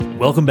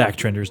Welcome back,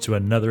 Trenders, to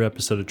another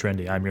episode of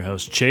Trendy. I'm your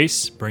host,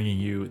 Chase, bringing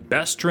you the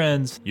best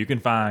trends you can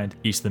find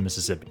east of the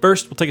Mississippi.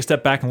 First, we'll take a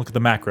step back and look at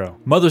the macro.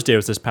 Mother's Day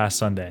was this past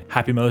Sunday.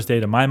 Happy Mother's Day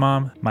to my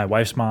mom, my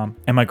wife's mom,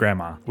 and my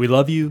grandma. We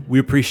love you, we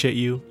appreciate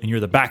you, and you're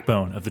the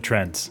backbone of the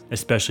trends,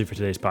 especially for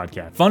today's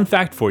podcast. Fun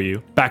fact for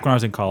you, back when I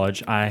was in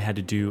college, I had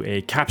to do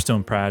a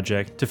capstone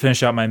project to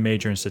finish out my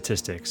major in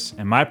statistics.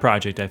 And my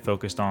project, I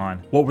focused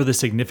on what were the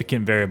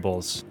significant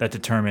variables that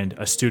determined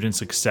a student's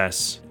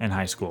success in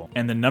high school.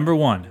 And the number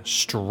one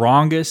strongest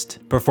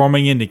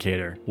performing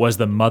indicator was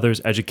the mother's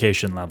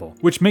education level,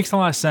 which makes a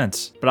lot of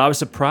sense. But I was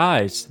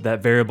surprised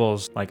that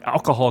variables like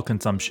alcohol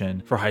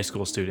consumption for high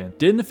school students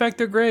didn't affect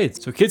their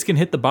grades. So kids can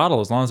hit the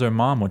bottle as long as their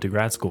mom went to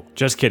grad school.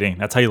 Just kidding.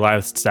 That's how you lie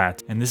with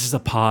stats. And this is a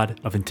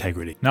pod of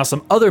integrity. Now,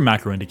 some other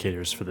macro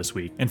indicators for this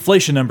week.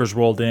 Inflation numbers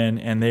rolled in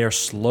and they are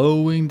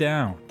slowing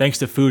down thanks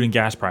to food and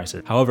gas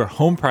prices. However,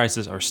 home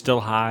prices are still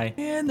high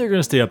and they're going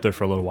to stay up there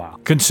for a little while.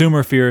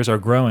 Consumer fears are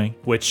growing,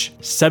 which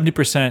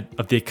 70%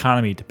 of the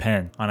economy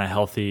depend on a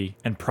healthy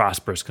and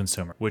prosperous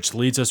consumer, which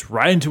leads us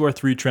right into our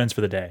three trends for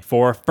the day.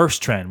 For our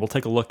first trend, we'll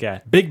take a look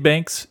at big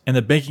banks and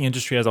the banking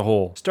industry as a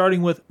whole,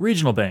 starting with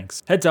regional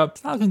banks. Heads up,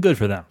 it's not looking good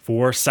for them.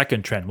 For our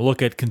second trend, we'll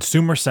look at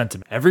consumer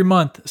sentiment. Every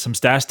month, some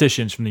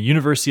statisticians from the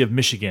University of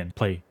Michigan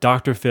play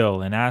Dr.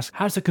 Phil and ask,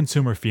 how's the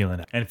consumer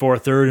feeling? And for our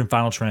third and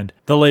final trend,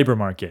 the labor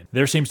market.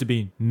 There seems to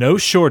be no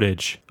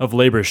shortage of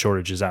labor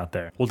shortages out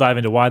there. We'll dive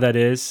into why that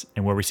is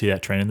and where we see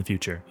that trend in the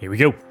future. Here we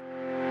go.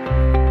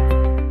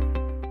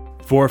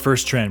 For our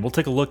first trend, we'll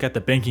take a look at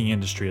the banking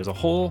industry as a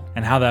whole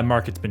and how that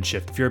market's been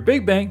shifted. If you're a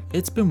big bank,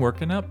 it's been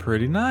working out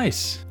pretty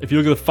nice. If you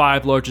look at the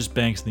five largest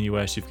banks in the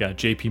US, you've got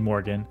JP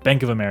Morgan,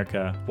 Bank of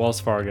America, Wells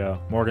Fargo,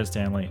 Morgan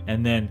Stanley,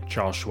 and then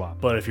Charles Schwab.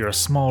 But if you're a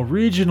small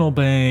regional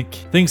bank,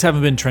 things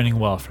haven't been trending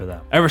well for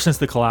them. Ever since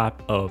the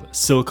collapse of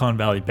Silicon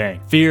Valley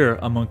Bank, fear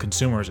among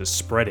consumers is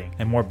spreading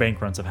and more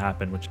bank runs have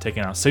happened, which have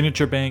taken out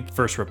Signature Bank,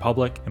 First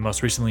Republic, and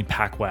most recently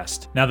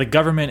PacWest. Now the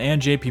government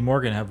and JP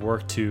Morgan have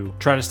worked to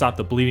try to stop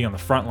the bleeding on the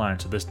front line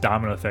so this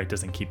domino effect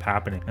doesn't keep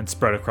happening and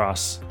spread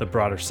across the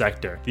broader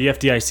sector. The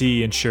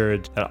FDIC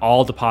ensured that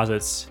all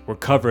deposits were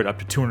covered up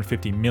to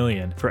 $250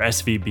 million for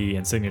SVB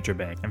and Signature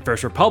Bank. And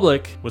First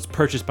Republic was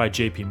purchased by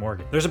JP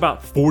Morgan. There's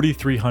about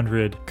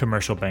 4,300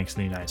 commercial banks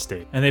in the United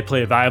States, and they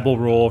play a valuable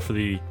role for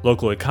the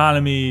local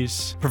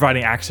economies,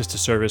 providing access to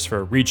service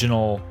for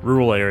regional,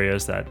 rural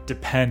areas that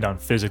depend on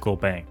physical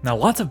bank. Now,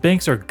 lots of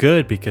banks are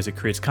good because it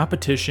creates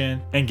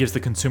competition and gives the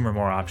consumer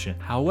more option.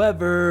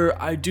 However,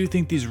 I do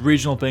think these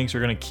regional banks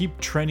are going to keep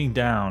trending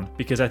down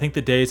because I think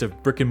the days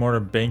of brick and mortar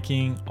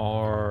banking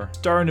are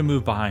starting to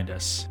move behind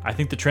us. I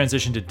think the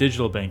transition to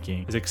digital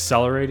banking is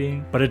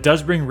accelerating, but it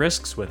does bring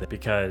risks with it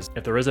because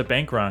if there is a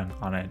bank run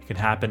on it, it can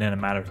happen in a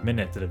matter of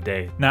minutes instead of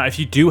days. Now, if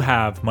you do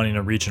have money in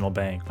a regional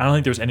bank, I don't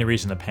think there's any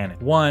reason to panic.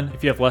 One,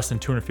 if you have less than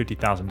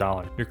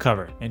 $250,000, you're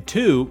covered. And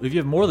two, if you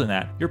have more than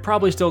that, you're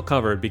probably still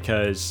covered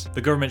because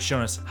the government's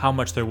shown us how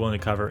much they're willing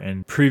to cover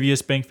in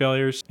previous bank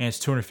failures, and it's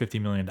 $250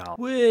 million,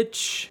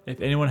 which if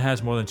anyone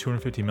has more than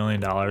 $250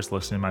 million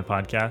listening to my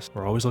podcast,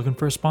 we're always looking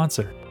for a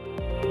sponsor.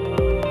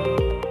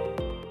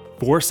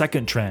 For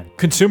second trend,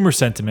 consumer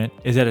sentiment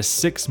is at a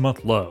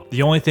 6-month low.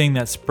 The only thing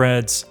that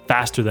spreads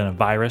faster than a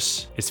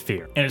virus is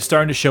fear. And it's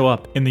starting to show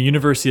up in the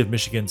University of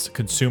Michigan's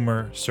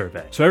consumer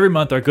survey. So every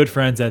month, our good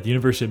friends at the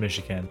University of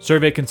Michigan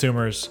survey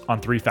consumers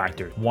on 3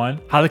 factors. 1,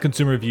 how the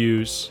consumer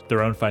views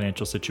their own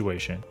financial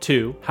situation.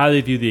 2, how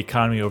they view the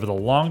economy over the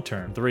long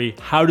term. 3,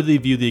 how do they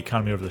view the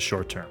economy over the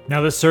short term.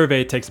 Now, this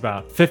survey takes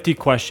about 50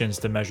 questions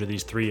to measure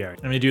these 3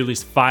 areas. And they do at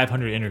least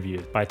 500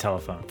 interviews by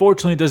telephone.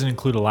 Fortunately, it doesn't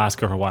include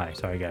Alaska or Hawaii.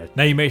 Sorry, guys.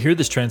 Now, you may hear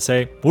this trend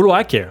say, what do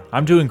I care?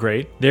 I'm doing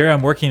great. There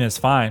I'm working is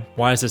fine.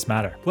 Why does this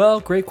matter? Well,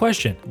 great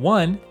question.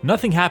 1,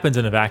 nothing happens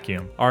in a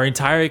vacuum. Our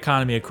entire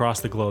economy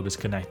across the globe is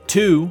connected.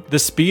 2, the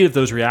speed of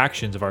those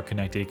reactions of our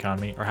connected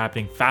economy are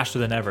happening faster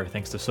than ever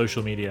thanks to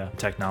social media and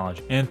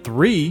technology. And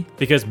 3,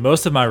 because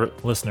most of my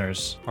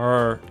listeners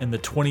are in the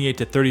 28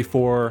 to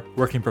 34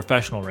 working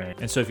professional range.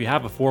 And so if you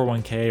have a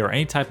 401k or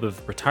any type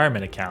of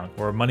retirement account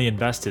or money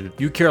invested,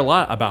 you care a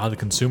lot about how the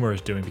consumer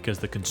is doing because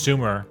the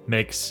consumer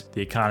makes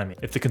the economy.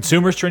 If the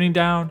consumer is trending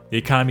down, the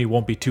economy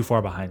won't be too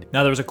far behind it.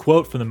 Now, there was a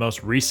quote from the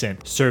most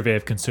recent survey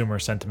of consumer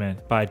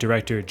sentiment by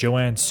director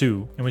Joanne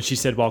Su, in which she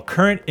said, while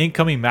current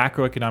incoming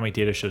macroeconomic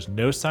data shows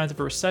no signs of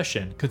a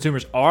recession,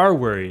 consumers are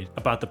worried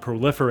about the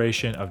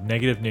proliferation of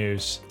negative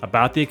news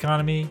about the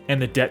economy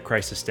and the debt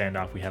crisis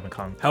standoff we have in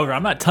common. However,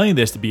 I'm not telling you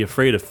this to be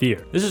afraid of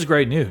fear. This is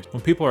great news.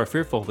 When people are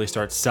fearful, they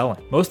start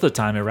selling, most of the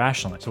time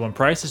irrationally. So when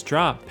prices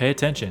drop, pay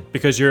attention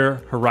because your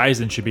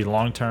horizon should be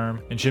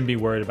long-term and shouldn't be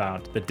worried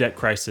about the debt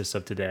crisis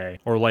of today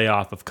or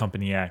layoff of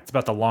company X. It's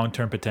about the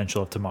long-term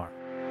potential of tomorrow.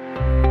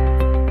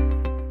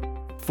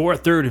 For our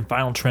third and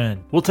final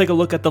trend, we'll take a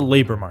look at the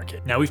labor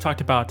market. Now, we've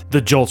talked about the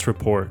JOLTS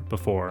report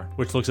before,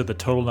 which looks at the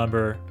total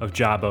number of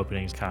job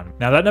openings economy.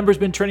 Now, that number's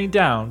been trending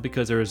down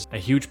because there was a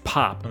huge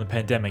pop when the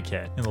pandemic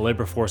hit and the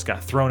labor force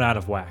got thrown out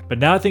of whack. But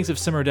now things have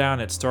simmered down,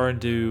 it's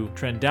starting to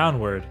trend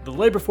downward. The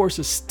labor force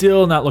is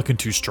still not looking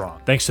too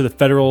strong. Thanks to the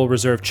Federal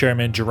Reserve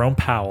Chairman Jerome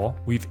Powell,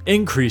 we've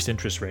increased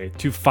interest rate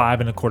to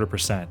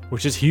 5.25%,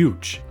 which is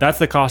huge. That's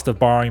the cost of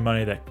borrowing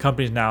money that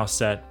companies now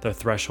set their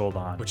threshold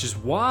on, which is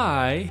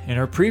why in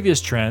our previous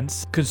trends,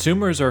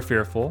 consumers are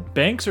fearful,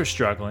 banks are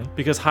struggling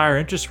because higher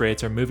interest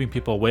rates are moving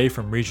people away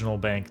from regional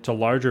banks to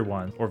larger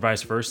ones or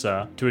vice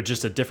versa to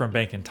just a different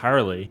bank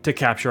entirely to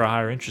capture a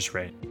higher interest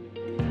rate.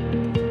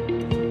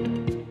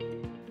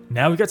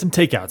 Now we got some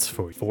takeouts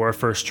for you for our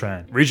first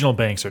trend. Regional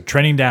banks are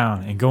trending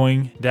down and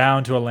going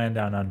down to a land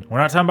down under. We're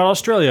not talking about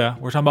Australia,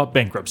 we're talking about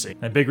bankruptcy.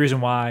 And the big reason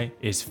why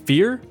is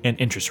fear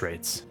and interest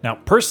rates. Now,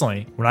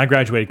 personally, when I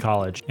graduated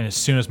college and as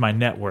soon as my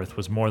net worth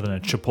was more than a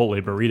Chipotle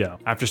burrito,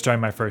 after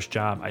starting my first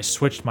job, I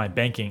switched my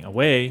banking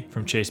away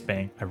from Chase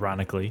Bank,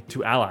 ironically,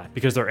 to Ally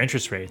because their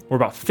interest rates were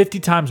about 50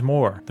 times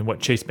more than what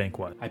Chase Bank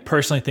was. I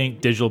personally think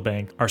digital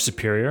banks are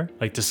superior,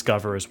 like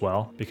Discover as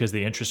well, because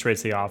the interest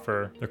rates they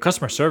offer, their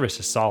customer service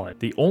is solid.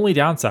 The only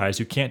downside is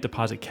you can't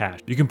deposit cash.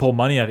 You can pull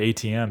money out of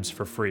ATMs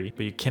for free,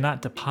 but you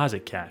cannot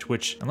deposit cash,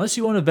 which unless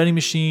you own a vending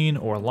machine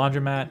or a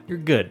laundromat, you're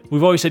good.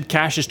 We've always said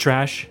cash is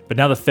trash, but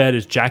now the Fed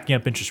is jacking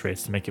up interest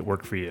rates to make it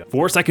work for you.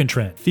 For our second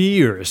trend,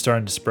 fear is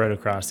starting to spread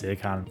across the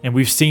economy. And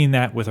we've seen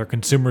that with our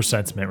consumer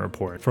sentiment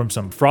report from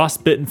some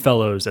frostbitten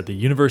fellows at the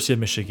University of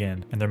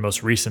Michigan in their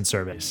most recent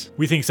surveys.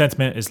 We think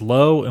sentiment is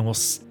low and will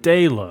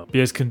stay low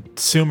because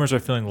consumers are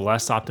feeling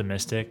less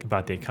optimistic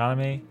about the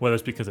economy, whether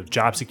it's because of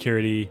job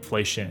security,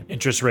 inflation,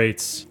 interest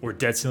rates, or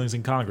debt ceilings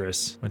in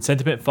Congress. When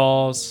sentiment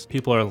falls,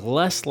 people are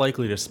less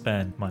likely to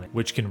spend money,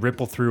 which can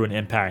ripple through and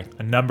impact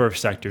a number of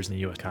sectors in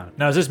the U.S. economy.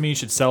 Now, does this mean you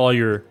should sell all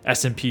your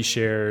S&P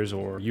shares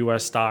or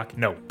U.S. stock?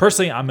 No.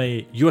 Personally, I'm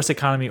a U.S.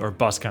 economy or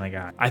bust kind of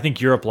guy. I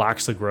think Europe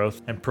lacks the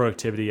growth and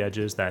productivity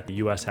edges that the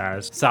U.S.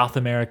 has. South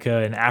America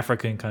and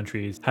African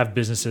countries have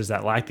businesses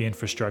that lack the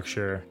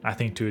infrastructure, I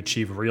think, to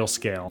achieve real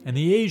scale. And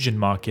the Asian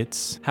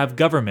markets have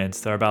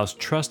governments that are about as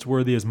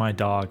trustworthy as my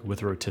dog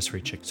with a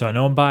rotisserie chicken. So I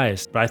know I'm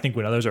biased, but I think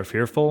when others are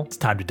fearful, it's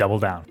time to double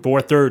down. For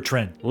our third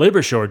trend,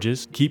 labor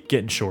shortages keep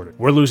getting shorter.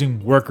 We're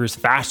losing workers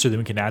faster than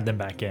we can add them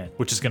back in,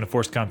 which is going to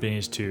force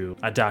companies to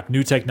adopt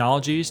new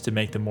technologies to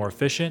make them more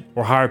efficient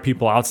or hire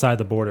people outside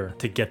the border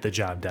to get the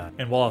job done.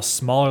 And while a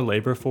smaller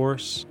labor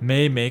force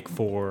may make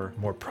for a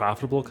more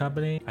profitable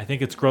company, I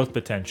think its growth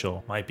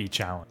potential might be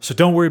challenged. So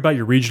don't worry about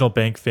your regional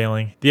bank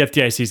failing. The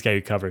FDIC's got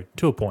you covered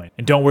to a point.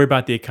 And don't worry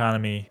about the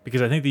economy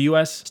because I think the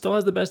US still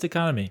has the best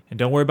economy. And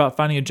don't worry about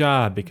finding a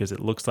job because it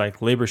looks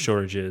like labor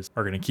shortages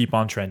are going to keep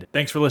on trending.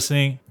 Thanks for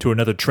listening to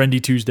another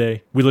Trendy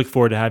Tuesday. We look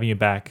forward to having you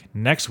back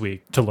next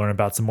week to learn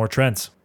about some more trends.